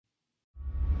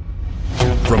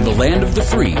From the land of the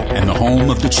free and the home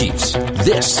of the Chiefs,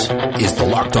 this is the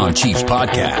Locked On Chiefs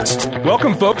podcast.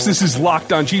 Welcome, folks. This is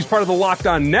Locked On Chiefs, part of the Locked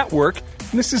On Network.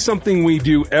 And this is something we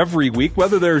do every week,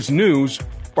 whether there's news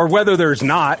or whether there's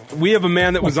not. We have a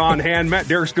man that was on hand. Matt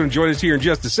Derrick's going to join us here in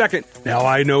just a second. Now,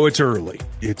 I know it's early.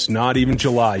 It's not even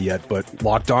July yet, but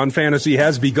Locked On Fantasy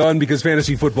has begun because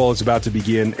fantasy football is about to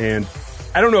begin. And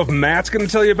I don't know if Matt's going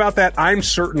to tell you about that. I'm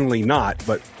certainly not,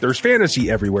 but there's fantasy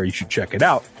everywhere. You should check it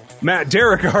out. Matt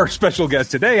Derrick, our special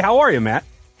guest today. How are you, Matt?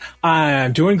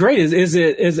 I'm doing great.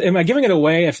 Am I giving it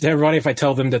away to everybody if I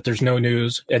tell them that there's no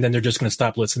news and then they're just going to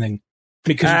stop listening?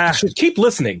 Because you should keep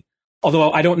listening.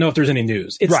 Although I don't know if there's any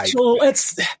news. It's right.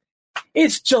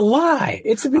 It's July.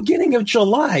 It's the beginning of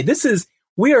July.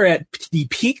 We are at the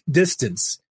peak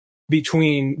distance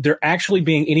between there actually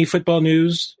being any football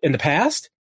news in the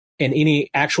past and any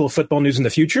actual football news in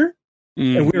the future.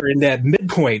 And we're in that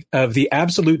midpoint of the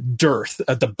absolute dearth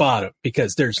at the bottom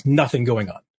because there's nothing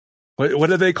going on. What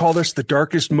do they call this? The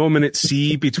darkest moment at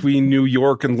sea between New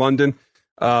York and London.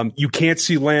 You can't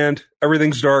see land.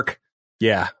 Everything's dark.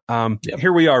 Yeah.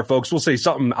 Here we are, folks. We'll say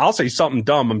something. I'll say something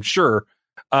dumb, I'm sure.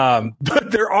 But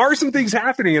there are some things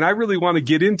happening, and I really want to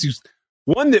get into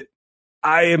one that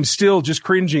I am still just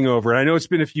cringing over. I know it's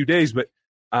been a few days, but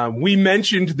we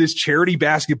mentioned this charity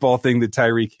basketball thing that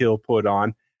Tyreek Hill put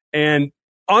on. And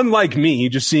unlike me,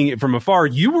 just seeing it from afar,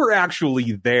 you were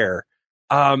actually there.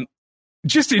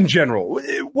 Just in general,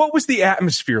 what was the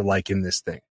atmosphere like in this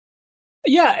thing?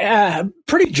 Yeah,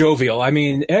 pretty jovial. I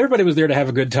mean, everybody was there to have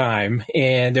a good time,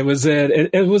 and it was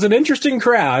an interesting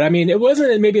crowd. I mean, it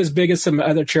wasn't maybe as big as some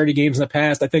other charity games in the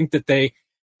past. I think that they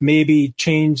maybe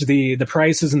changed the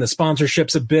prices and the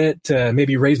sponsorships a bit to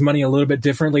maybe raise money a little bit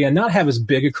differently and not have as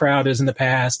big a crowd as in the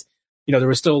past. You know, there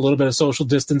was still a little bit of social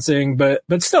distancing, but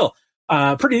still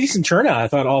pretty decent turnout, I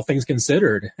thought, all things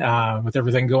considered, with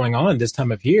everything going on this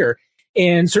time of year.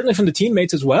 And certainly from the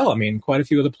teammates as well. I mean, quite a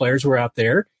few of the players were out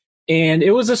there. And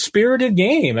it was a spirited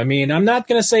game. I mean, I'm not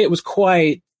going to say it was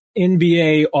quite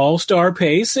NBA all-star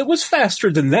pace. It was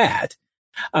faster than that.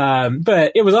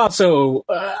 But it was also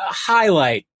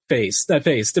highlight pace. I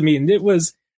mean, it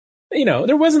was,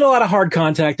 there wasn't a lot of hard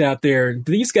contact out there.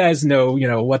 These guys know,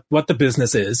 what the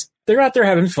business is. They're out there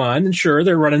having fun, and sure,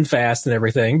 they're running fast and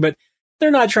everything, but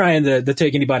they're not trying to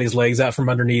take anybody's legs out from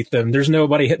underneath them. There's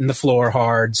nobody hitting the floor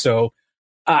hard. So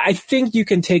I think you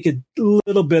can take a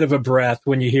little bit of a breath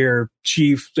when you hear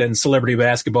Chiefs and celebrity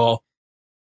basketball.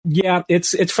 Yeah,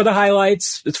 it's for the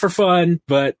highlights. It's for fun,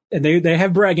 and they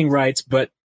have bragging rights,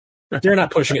 but they're not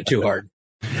pushing it too hard.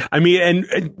 I mean,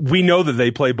 and we know that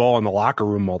they play ball in the locker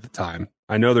room all the time.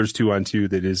 I know there's 2-on-2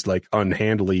 that is like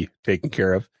unhandily taken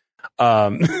care of.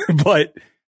 But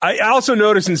I also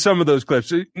noticed in some of those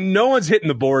clips, no one's hitting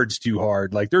the boards too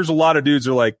hard. Like there's a lot of dudes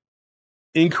who are like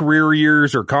in career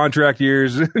years or contract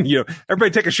years,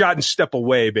 everybody take a shot and step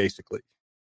away basically.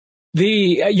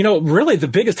 Really the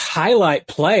biggest highlight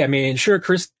play. I mean, sure,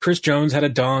 Chris Jones had a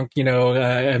dunk,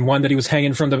 and one that he was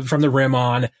hanging from the rim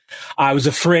on. I was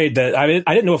afraid that I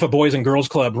didn't know if a Boys and Girls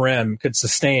Club rim could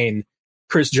sustain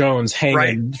Chris Jones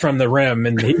hanging from the rim,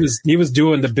 and he was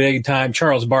doing the big time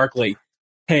Charles Barkley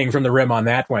hanging from the rim on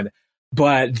that one.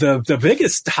 But the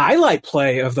biggest highlight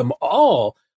play of them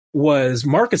all was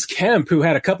Marcus Kemp, who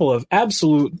had a couple of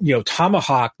absolute,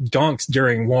 tomahawk dunks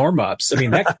during warmups. I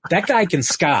mean, that guy can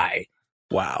sky.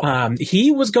 Wow.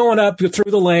 He was going up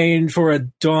through the lane for a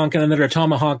dunk and another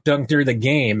tomahawk dunk during the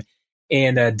game.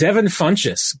 And Devin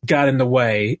Funchess got in the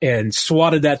way and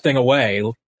swatted that thing away.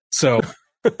 So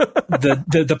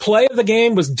the play of the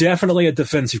game was definitely a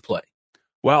defensive play.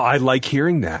 Well, I like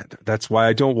hearing that. That's why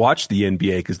I don't watch the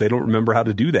NBA, because they don't remember how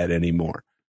to do that anymore.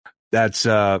 That's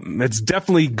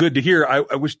definitely good to hear.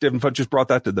 I wish Devin Funchess brought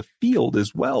that to the field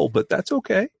as well, but that's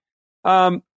okay.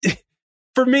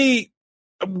 For me,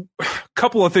 a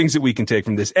couple of things that we can take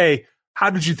from this. A, how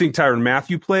did you think Tyrann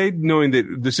Mathieu played, knowing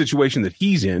that the situation that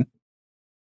he's in?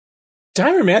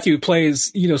 Tyrann Mathieu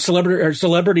plays,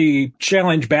 celebrity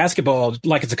challenge basketball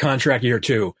like it's a contract year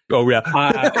too. Oh yeah.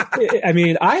 I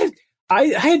mean, I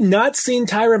had not seen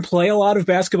Tyrann play a lot of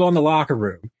basketball in the locker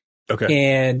room.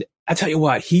 Okay. And I tell you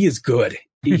what, he is good.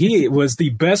 He was the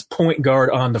best point guard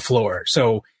on the floor.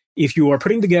 So if you are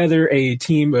putting together a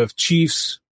team of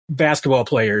Chiefs basketball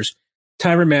players,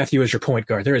 Tyrann Mathieu is your point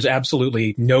guard. There is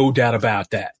absolutely no doubt about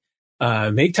that.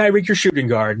 Make Tyreek your shooting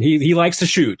guard. He likes to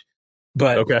shoot,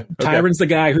 but Tyrann's the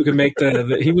guy who can make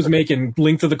he was making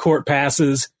length of the court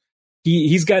passes.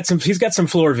 He's got some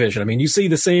floor vision. I mean, you see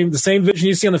the same vision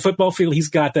you see on the football field. He's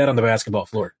got that on the basketball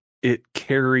floor. It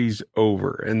carries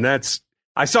over, and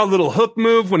I saw a little hook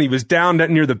move when he was down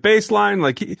near the baseline.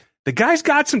 Like the guy's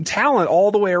got some talent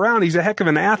all the way around. He's a heck of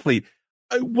an athlete.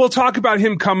 We'll talk about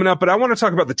him coming up, but I want to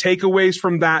talk about the takeaways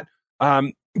from that.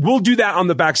 We'll do that on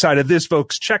the backside of this,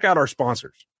 folks. Check out our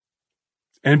sponsors.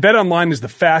 And BetOnline is the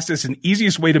fastest and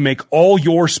easiest way to make all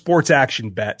your sports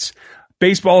action bets.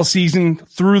 Baseball season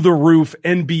through the roof,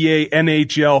 NBA,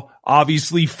 NHL,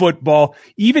 obviously football,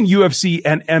 even UFC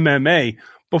and MMA.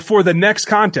 Before the next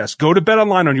contest, go to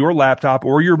BetOnline on your laptop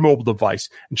or your mobile device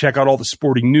and check out all the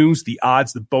sporting news, the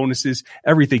odds, the bonuses,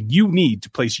 everything you need to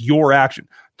place your action.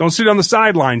 Don't sit on the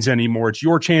sidelines anymore. It's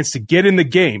your chance to get in the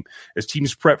game as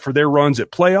teams prep for their runs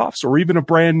at playoffs or even a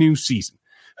brand new season.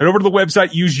 Head over to the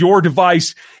website, use your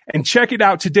device, and check it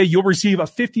out today. You'll receive a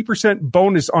 50%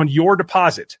 bonus on your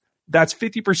deposit. That's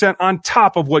 50% on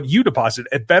top of what you deposit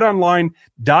at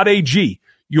betonline.ag,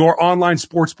 your online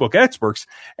sportsbook experts,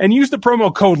 and use the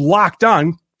promo code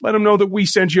LOCKEDON. Let them know that we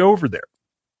sent you over there.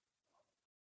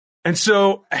 And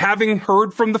so, having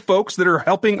heard from the folks that are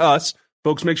helping us,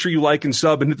 folks, make sure you like and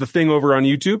sub and hit the thing over on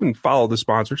YouTube and follow the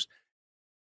sponsors.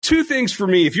 Two things for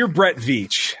me. If you're Brett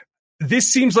Veach, this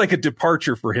seems like a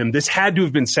departure for him. This had to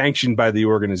have been sanctioned by the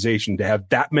organization to have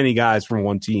that many guys from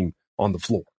one team on the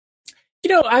floor.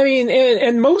 I mean,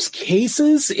 in most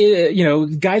cases,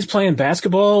 guys playing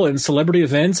basketball and celebrity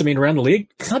events, around the league,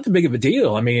 it's not that big of a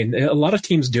deal. A lot of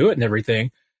teams do it and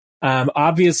everything.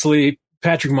 Obviously,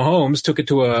 Patrick Mahomes took it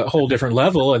to a whole different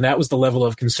level, and that was the level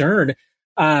of concern.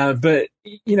 But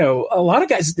a lot of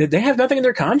guys, they have nothing in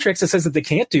their contracts that says that they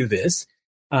can't do this.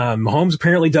 Mahomes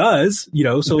apparently does,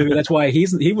 so that's why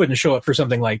he wouldn't show up for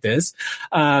something like this.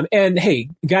 And hey,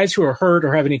 guys who are hurt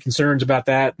or have any concerns about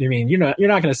that, you're not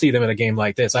going to see them in a game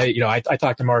like this. I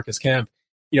talked to Marcus Kemp,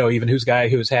 even who's had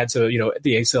the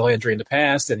ACL injury in the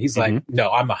past, and he's like, no,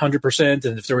 I'm 100%.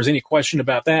 And if there was any question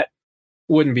about that,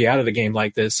 wouldn't be out of the game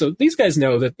like this. So these guys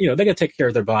know that, they got to take care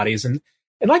of their bodies. And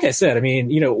like I said,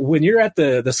 when you're at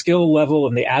the skill level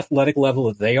and the athletic level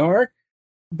that they are,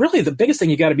 really the biggest thing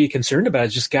you got to be concerned about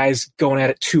is just guys going at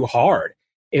it too hard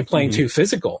and playing too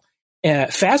physical.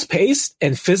 Fast paced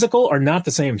and physical are not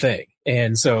the same thing.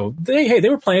 And so they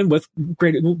were playing with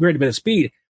great bit of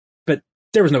speed, but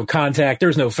there was no contact. There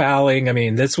was no fouling.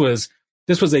 This was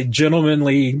a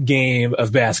gentlemanly game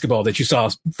of basketball that you saw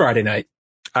Friday night.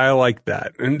 I like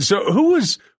that. And so who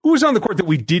was on the court that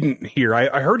we didn't hear?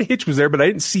 I heard Hitch was there, but I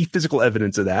didn't see physical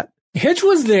evidence of that. Hitch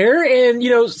was there, and,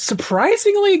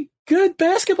 surprisingly good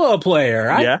basketball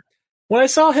player. When I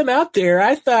saw him out there,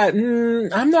 I thought,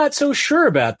 I'm not so sure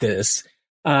about this.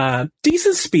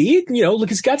 Decent speed, look,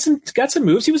 he's got some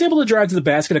moves. He was able to drive to the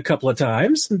basket a couple of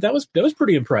times. That was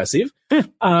pretty impressive.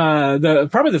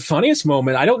 Probably the funniest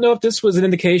moment, I don't know if this was an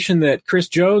indication that Chris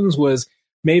Jones was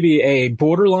maybe a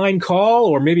borderline call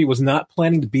or maybe was not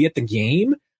planning to be at the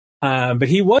game. But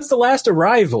he was the last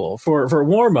arrival for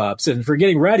warm-ups and for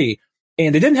getting ready,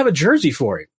 and they didn't have a jersey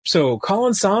for him. So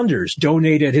Colin Saunders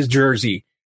donated his jersey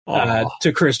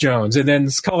to Chris Jones, and then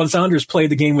Colin Saunders played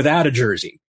the game without a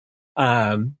jersey.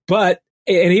 But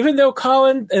even though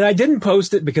Colin, and I didn't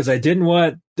post it because I didn't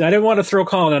want to throw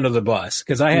Colin under the bus,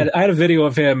 because I had a video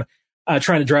of him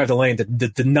trying to drive the lane that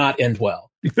did not end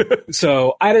well.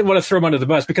 So I didn't want to throw him under the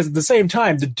bus, because at the same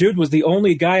time, the dude was the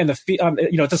only guy in the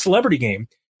it's a celebrity game.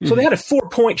 So they had a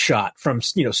 4-point shot from,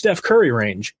 Steph Curry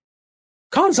range.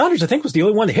 Colin Saunders, I think, was the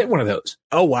only one to hit one of those.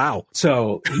 Oh, wow.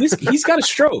 So he's got a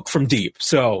stroke from deep.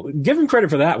 So give him credit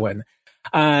for that one.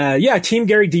 Team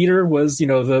Gary Dieter was,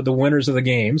 the winners of the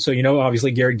game. So,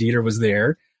 obviously Gary Dieter was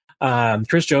there.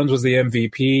 Chris Jones was the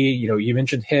MVP. You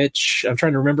mentioned Hitch. I'm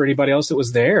trying to remember anybody else that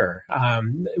was there.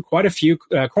 Quite a few.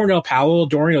 Cornell Powell,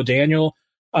 Dorian O'Daniel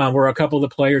were a couple of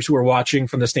the players who were watching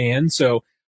from the stand. So,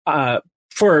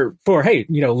 for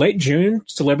late June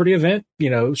celebrity event,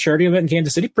 charity event in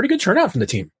Kansas City, pretty good turnout from the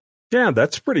team. Yeah,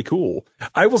 that's pretty cool.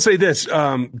 I will say this: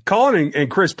 Colin and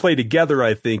Chris play together,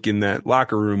 I think, in that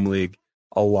locker room league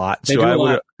a lot.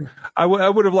 I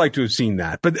would have liked to have seen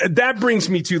that. But that brings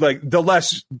me to the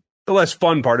less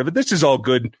fun part of it. This is all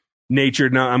good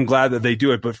natured. Now I'm glad that they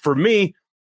do it, but for me,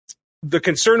 the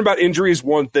concern about injury is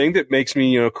one thing that makes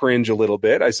me, cringe a little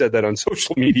bit. I said that on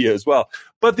social media as well.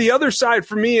 But the other side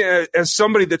for me, as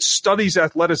somebody that studies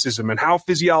athleticism and how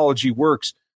physiology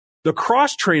works, the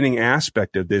cross-training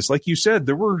aspect of this, like you said,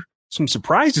 there were some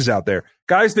surprises out there.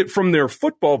 Guys that from their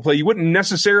football play, you wouldn't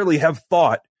necessarily have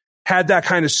thought had that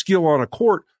kind of skill on a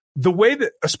court. The way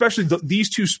that, especially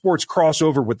these two sports cross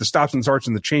over with the stops and starts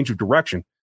and the change of direction,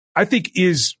 I think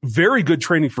is very good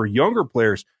training for younger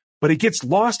players. But it gets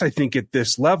lost, I think, at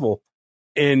this level.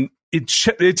 And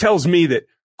it tells me that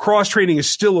cross-training is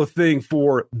still a thing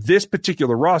for this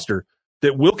particular roster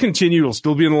that will continue. It'll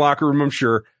still be in the locker room, I'm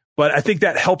sure. But I think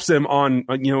that helps them on,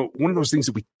 one of those things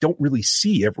that we don't really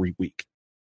see every week.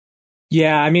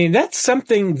 Yeah, I mean, that's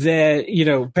something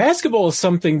that, basketball is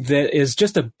something that is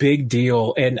just a big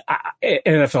deal in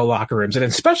NFL locker rooms. And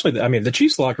especially, the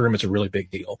Chiefs locker room is a really big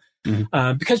deal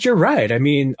because you're right. I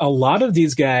mean, a lot of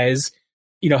these guys,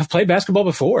 have played basketball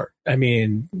before. I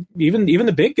mean, even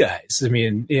the big guys. I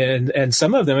mean, and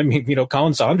some of them,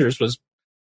 Colin Saunders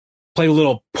played a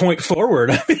little point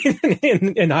forward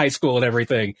in high school and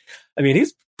everything. I mean,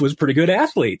 was a pretty good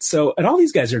athlete. So, and all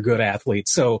these guys are good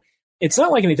athletes. So it's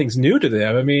not like anything's new to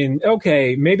them. I mean,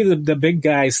 okay, maybe the big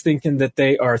guys thinking that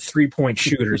they are 3-point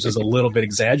shooters is a little bit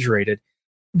exaggerated.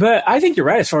 But I think you're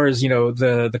right as far as,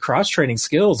 the cross-training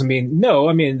skills. I mean,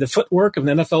 the footwork of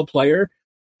an NFL player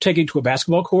taking to a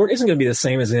basketball court isn't going to be the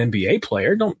same as an NBA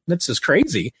player. That's just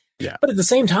crazy. Yeah. But at the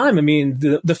same time, I mean,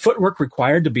 the footwork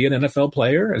required to be an NFL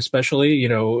player, especially,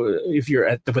 if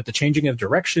you're with the changing of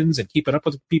directions and keeping up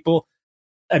with people.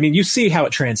 I mean, you see how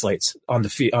it translates on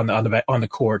the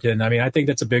court. And I mean, I think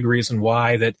that's a big reason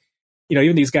why that,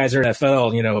 even these guys are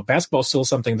NFL, basketball is still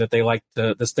something that they like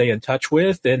to stay in touch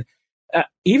with. And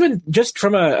even just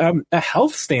from a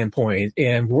health standpoint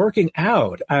and working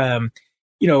out,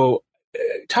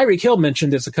 Tyreek Hill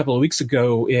mentioned this a couple of weeks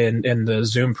ago in the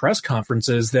Zoom press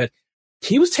conferences that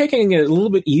he was taking it a little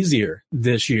bit easier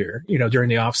this year, during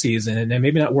the offseason and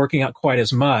maybe not working out quite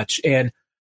as much. And,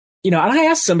 I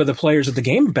asked some of the players at the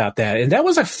game about that, and that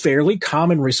was a fairly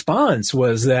common response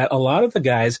was that a lot of the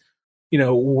guys,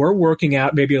 were working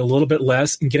out maybe a little bit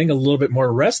less and getting a little bit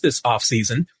more rest this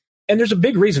offseason. And there's a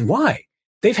big reason why.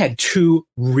 They've had 2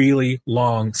 really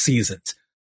long seasons.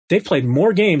 They've played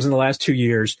more games in the last 2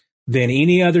 years than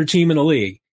any other team in the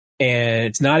league. And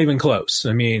it's not even close.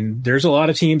 I mean, there's a lot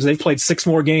of teams, they've played 6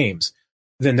 more games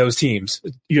than those teams.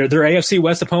 Their AFC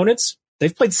West opponents,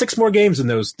 they've played 6 more games than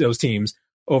those teams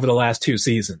over the last 2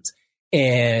 seasons.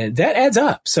 And that adds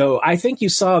up. So I think you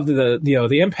saw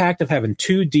the impact of having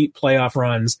 2 deep playoff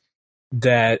runs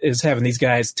that is having these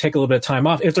guys take a little bit of time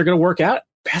off. If they're going to work out,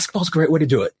 basketball's a great way to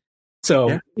do it.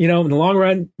 So, in the long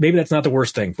run, maybe that's not the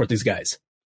worst thing for these guys.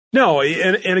 No,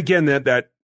 and again, that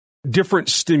different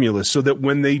stimulus so that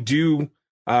when they do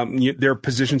their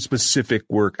position-specific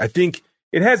work, I think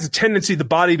it has a tendency, the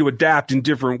body, to adapt in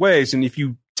different ways. And if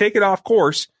you take it off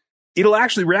course, it'll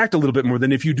actually react a little bit more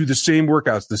than if you do the same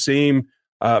workouts, the same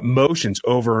motions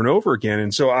over and over again.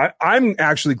 And so I'm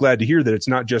actually glad to hear that it's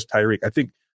not just Tyreek. I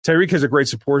think Tyreek has a great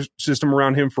support system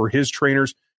around him for his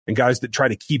trainers and guys that try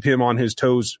to keep him on his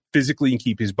toes physically and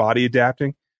keep his body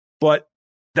adapting. But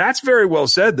that's very well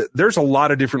said that there's a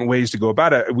lot of different ways to go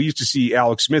about it. We used to see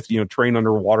Alex Smith, train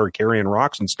underwater, carrying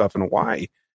rocks and stuff in Hawaii.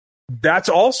 That's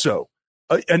also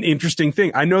an interesting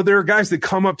thing. I know there are guys that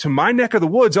come up to my neck of the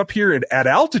woods up here at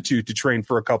altitude to train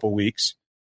for a couple weeks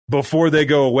before they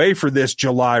go away for this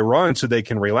July run so they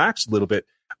can relax a little bit.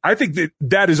 I think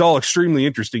that is all extremely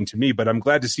interesting to me, but I'm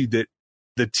glad to see that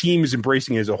the team is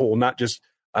embracing it as a whole, not just,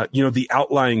 the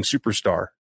outlying superstar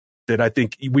that I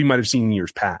think we might have seen in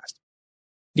years past.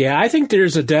 Yeah, I think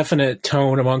there's a definite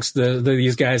tone amongst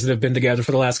these guys that have been together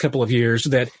for the last couple of years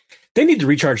that they need to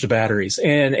recharge the batteries.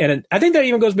 And I think that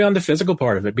even goes beyond the physical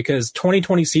part of it because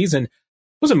 2020 season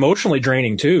was emotionally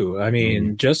draining too. I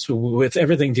mean, just with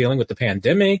everything dealing with the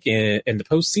pandemic and the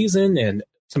postseason and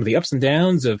some of the ups and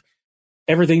downs of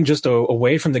everything just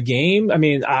away from the game. I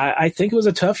mean, I think it was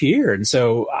a tough year. And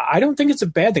so I don't think it's a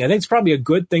bad thing. I think it's probably a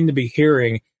good thing to be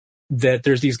hearing that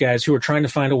there's these guys who are trying to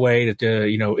find a way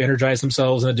to, energize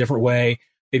themselves in a different way,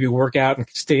 maybe work out and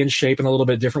stay in shape in a little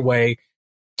bit different way,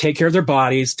 take care of their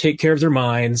bodies, take care of their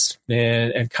minds,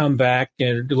 and come back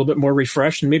and a little bit more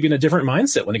refreshed and maybe in a different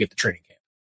mindset when they get to training camp.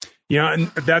 Yeah, and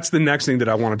that's the next thing that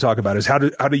I want to talk about is how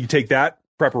do you take that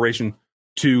preparation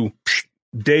to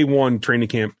day one training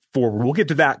camp forward. We'll get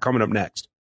to that coming up next.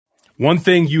 One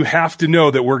thing you have to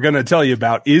know that we're going to tell you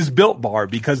about is Built Bar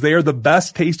because they are the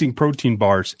best tasting protein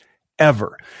bars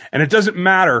ever. And it doesn't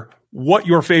matter what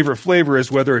your favorite flavor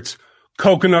is, whether it's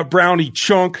coconut brownie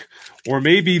chunk or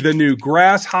maybe the new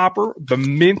grasshopper, the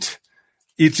mint.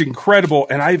 It's incredible.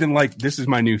 And I even like, this is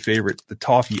my new favorite, the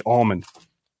toffee almond.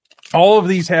 All of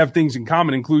these have things in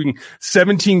common, including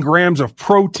 17 grams of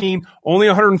protein, only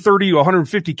 130 to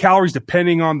 150 calories,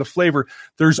 depending on the flavor.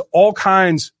 There's all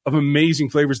kinds of amazing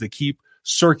flavors that keep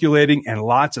circulating and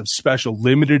lots of special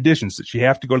limited editions that you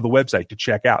have to go to the website to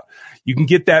check out. You can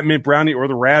get that mint brownie or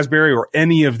the raspberry or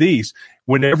any of these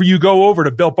whenever you go over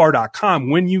to BuiltBar.com.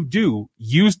 When you do,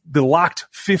 use the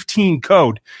LOCKED15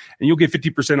 code and you'll get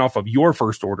 50% off of your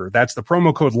first order. That's the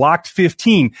promo code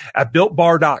LOCKED15 at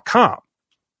BuiltBar.com.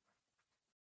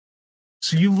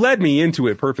 So you led me into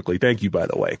it perfectly. Thank you, by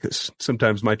the way, because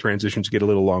sometimes my transitions get a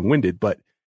little long-winded. But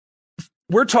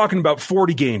we're talking about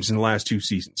 40 games in the last 2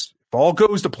 seasons. If all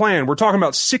goes to plan, we're talking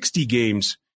about 60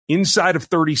 games inside of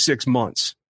 36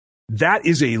 months. That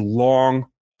is a long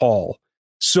haul.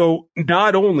 So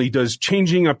not only does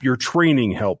changing up your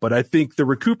training help, but I think the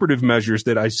recuperative measures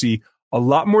that I see a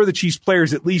lot more of the Chiefs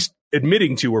players at least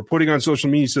admitting to or putting on social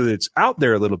media so that it's out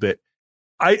there a little bit.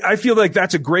 I feel like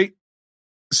that's a great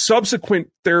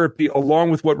subsequent therapy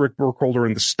along with what Rick Burkholder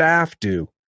and the staff do.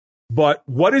 But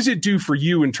what does it do for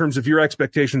you in terms of your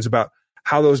expectations about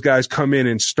how those guys come in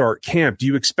and start camp? Do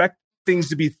you expect things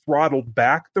to be throttled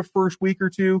back the first week or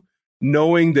two,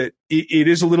 knowing that it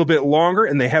is a little bit longer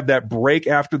and they have that break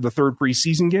after the third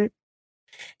preseason game?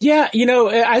 Yeah,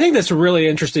 I think that's a really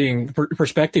interesting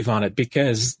perspective on it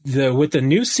because with the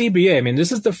new CBA, I mean,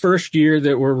 this is the first year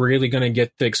that we're really going to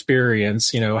get the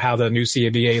experience, how the new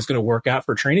CBA is going to work out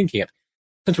for training camp.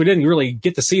 Since we didn't really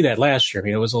get to see that last year, I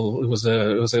mean, it was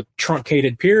a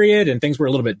truncated period and things were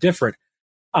a little bit different.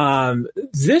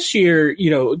 This year,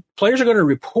 players are going to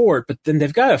report, but then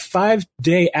they've got a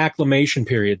 5-day acclimation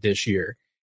period this year.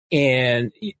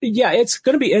 And yeah, it's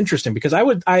going to be interesting because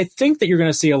I think that you're going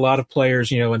to see a lot of players,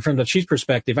 and from the Chiefs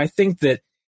perspective, I think that,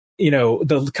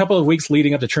 the couple of weeks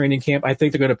leading up to training camp, I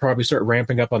think they're going to probably start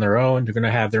ramping up on their own. They're going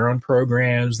to have their own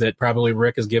programs that probably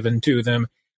Rick has given to them,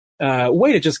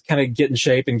 way to just kind of get in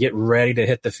shape and get ready to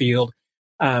hit the field.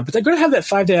 But they're going to have that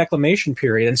 5-day acclimation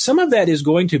period. And some of that is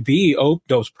going to be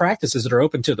those practices that are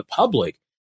open to the public.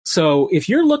 So if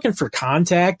you're looking for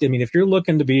contact, I mean, if you're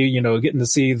looking to be, getting to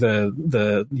see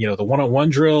the one-on-one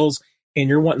drills and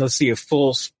you're wanting to see a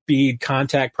full speed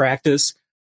contact practice,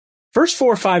 first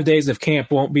 4 or 5 days of camp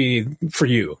won't be for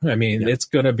you. I mean, It's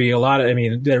going to be a lot of, I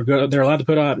mean, they're allowed to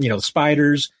put on, the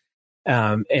spiders,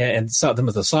 and some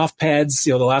of the soft pads,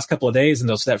 the last couple of days and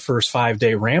that first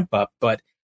 5-day ramp up. But,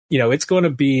 it's going to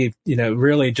be,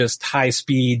 really just high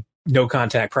speed, no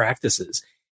contact practices.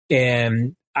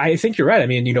 And I think you're right. I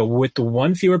mean, with the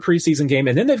one fewer preseason game,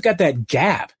 and then they've got that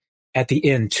gap at the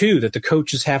end too, that the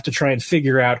coaches have to try and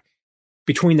figure out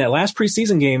between that last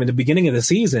preseason game and the beginning of the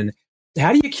season.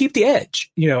 How do you keep the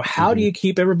edge? How do you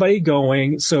keep everybody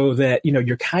going so that,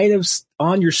 you're kind of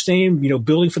on your same,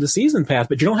 building for the season path,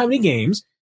 but you don't have any games,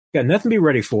 got nothing to be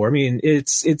ready for. I mean,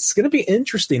 it's going to be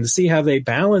interesting to see how they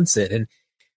balance it. And,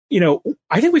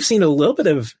 I think we've seen a little bit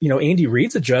of, Andy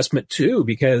Reid's adjustment too,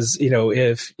 because,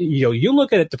 if, you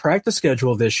look at the practice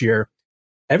schedule this year,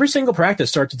 every single practice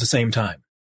starts at the same time.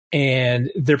 And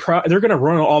they're going to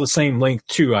run all the same length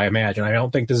too, I imagine. I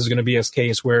don't think this is going to be a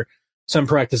case where some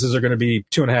practices are going to be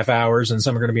 2.5 hours and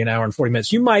some are going to be an hour and 40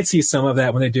 minutes. You might see some of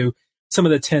that when they do some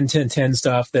of the 10-10-10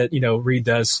 stuff that, Reid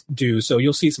does do. So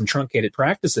you'll see some truncated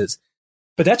practices.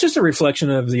 But that's just a reflection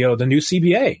of the new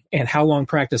CBA and how long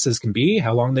practices can be,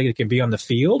 how long they can be on the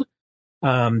field.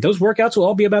 Those workouts will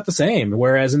all be about the same.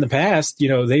 Whereas in the past,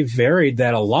 they've varied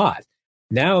that a lot.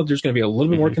 Now there's going to be a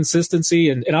little bit more consistency.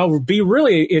 And I'll be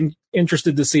really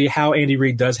interested to see how Andy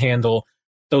Reid does handle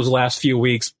those last few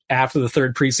weeks after the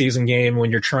third preseason game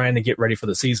when you're trying to get ready for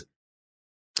the season.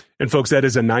 And folks, that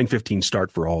is a 9:15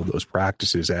 start for all of those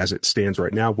practices as it stands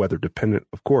right now, weather dependent,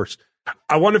 of course.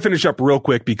 I want to finish up real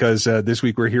quick because this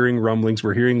week we're hearing rumblings.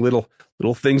 We're hearing little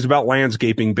things about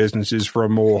landscaping businesses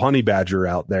from old Honey Badger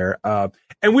out there.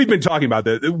 And we've been talking about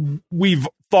that. We've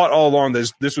thought all along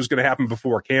this was going to happen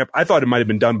before camp. I thought it might have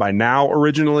been done by now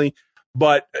originally,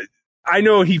 but I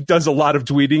know he does a lot of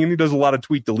tweeting and he does a lot of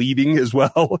tweet deleting as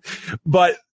well.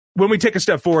 But when we take a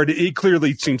step forward, it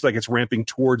clearly seems like it's ramping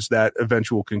towards that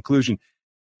eventual conclusion.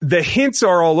 The hints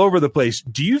are all over the place.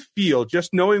 Do you feel,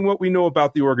 just knowing what we know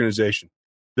about the organization,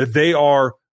 that they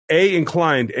are A,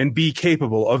 inclined and B,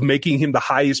 capable of making him the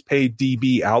highest paid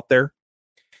DB out there?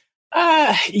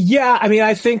 Yeah. I mean,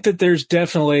 I think that there's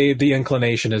definitely the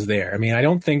inclination is there. I mean, I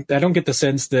don't get the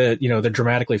sense that, they're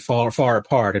dramatically far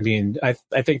apart. I mean, I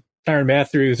think Tyrann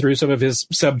Mathieu, through some of his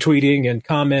subtweeting and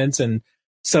comments and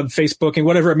sub-Facebook and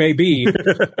whatever it may be,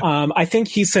 I think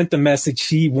he sent the message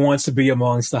he wants to be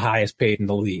amongst the highest paid in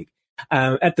the league.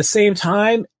 At the same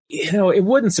time, it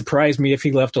wouldn't surprise me if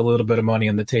he left a little bit of money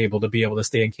on the table to be able to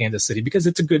stay in Kansas City because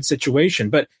it's a good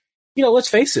situation. But, let's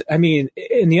face it. I mean,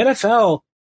 in the NFL,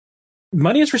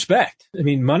 money is respect. I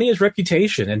mean, money is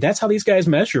reputation, and that's how these guys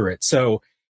measure it. So,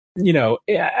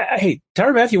 hey,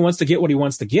 Tyrann Mathieu wants to get what he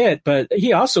wants to get, but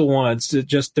he also wants to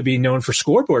just to be known for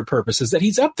scoreboard purposes that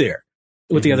he's up there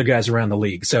with the other guys around the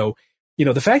league. So,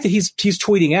 the fact that he's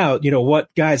tweeting out,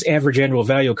 what guys' average annual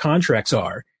value contracts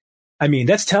are, I mean,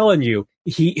 that's telling you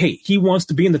he wants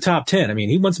to be in the top 10. I mean,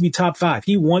 he wants to be top 5.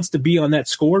 He wants to be on that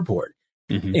scoreboard.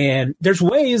 And there's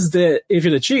ways that if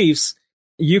you're the Chiefs,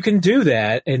 you can do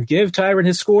that and give Tyrann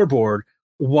his scoreboard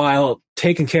while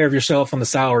taking care of yourself on the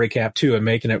salary cap too and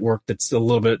making it work. That's a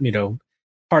little bit,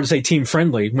 hard to say team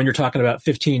friendly when you're talking about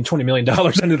 $15-20 million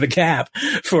under the cap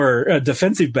for a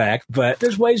defensive back, but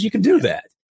there's ways you can do that.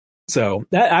 So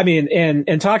that,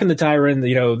 and talking to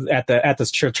Tyrann, at the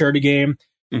charity game,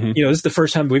 this is the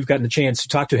first time we've gotten a chance to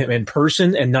talk to him in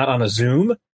person and not on a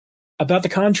Zoom about the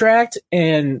contract.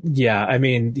 And yeah,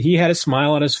 he had a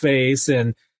smile on his face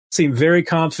and seemed very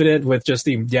confident with just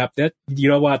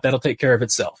that'll take care of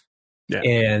itself. Yeah.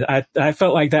 And I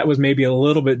felt like that was maybe a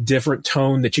little bit different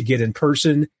tone that you get in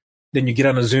person than you get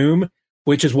on a Zoom,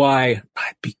 which is why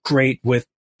I'd be great with,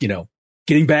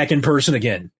 getting back in person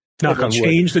again. It'll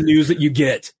change the news that you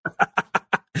get.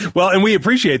 Well, and we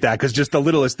appreciate that because just the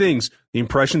littlest things, the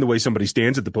impression, the way somebody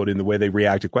stands at the podium, the way they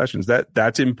react to questions,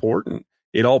 that's important.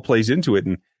 It all plays into it.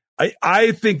 And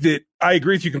I think that I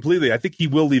agree with you completely. I think he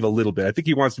will leave a little bit. I think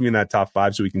he wants to be in that top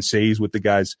 5 so he can say he's with the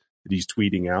guys that he's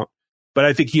tweeting out. But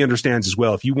I think he understands as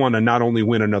well, if you want to not only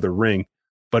win another ring,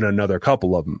 but another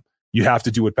couple of them, you have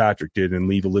to do what Patrick did and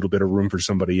leave a little bit of room for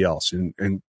somebody else.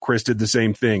 And Chris did the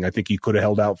same thing. I think he could have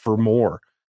held out for more,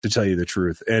 to tell you the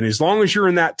truth. And as long as you're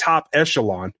in that top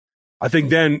echelon, I think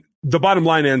then the bottom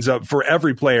line ends up for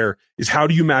every player is how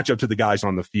do you match up to the guys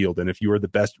on the field? And if you are the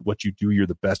best at what you do, you're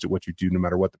the best at what you do, no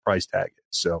matter what the price tag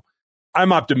is. So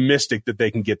I'm optimistic that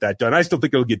they can get that done. I still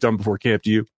think it'll get done before camp.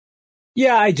 Do you?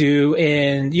 Yeah, I do.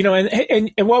 And,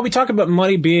 and while we talk about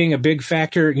money being a big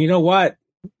factor, you know what?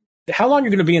 How long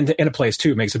you're going to be in a place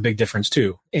too makes a big difference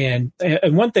too. And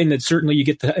one thing that certainly you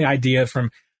get the idea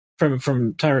from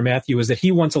Tyrann Mathieu is that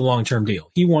he wants a long-term deal.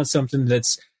 He wants something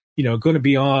that's, going to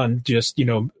be on just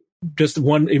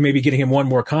one, maybe getting him one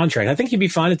more contract. I think he'd be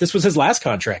fine if this was his last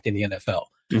contract in the NFL.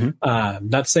 Mm-hmm.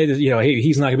 Not to say that,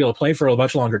 he's not going to be able to play for a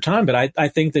much longer time, but I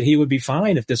think that he would be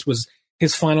fine if this was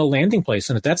his final landing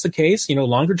place. And if that's the case,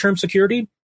 longer term security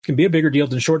can be a bigger deal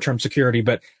than short term security.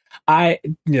 But I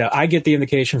get the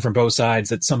indication from both sides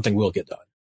that something will get done.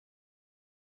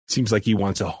 Seems like he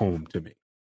wants a home to me.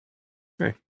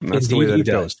 Hey, that's the way that it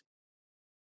goes.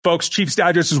 Folks, Chiefs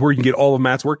Digest is where you can get all of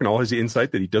Matt's work and all his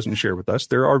insight that he doesn't share with us.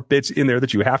 There are bits in there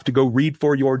that you have to go read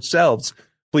for yourselves.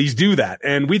 Please do that.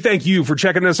 And we thank you for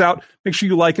checking us out. Make sure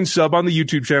you like and sub on the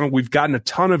YouTube channel. We've gotten a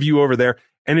ton of you over there.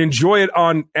 And enjoy it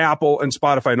on Apple and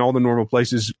Spotify and all the normal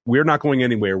places. We're not going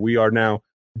anywhere. We are now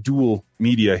dual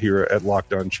media here at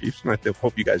Locked On Chiefs. And I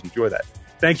hope you guys enjoy that.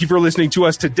 Thank you for listening to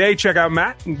us today. Check out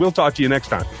Matt, and we'll talk to you next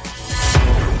time.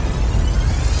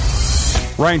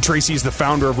 Ryan Tracy is the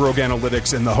founder of Rogue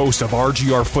Analytics and the host of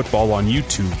RGR Football on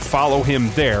YouTube. Follow him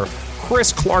there.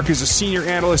 Chris Clark is a senior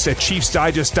analyst at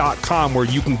ChiefsDigest.com, where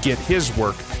you can get his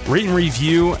work. Rate and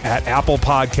review at Apple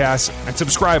Podcasts and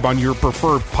subscribe on your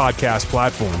preferred podcast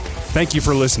platform. Thank you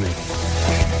for listening.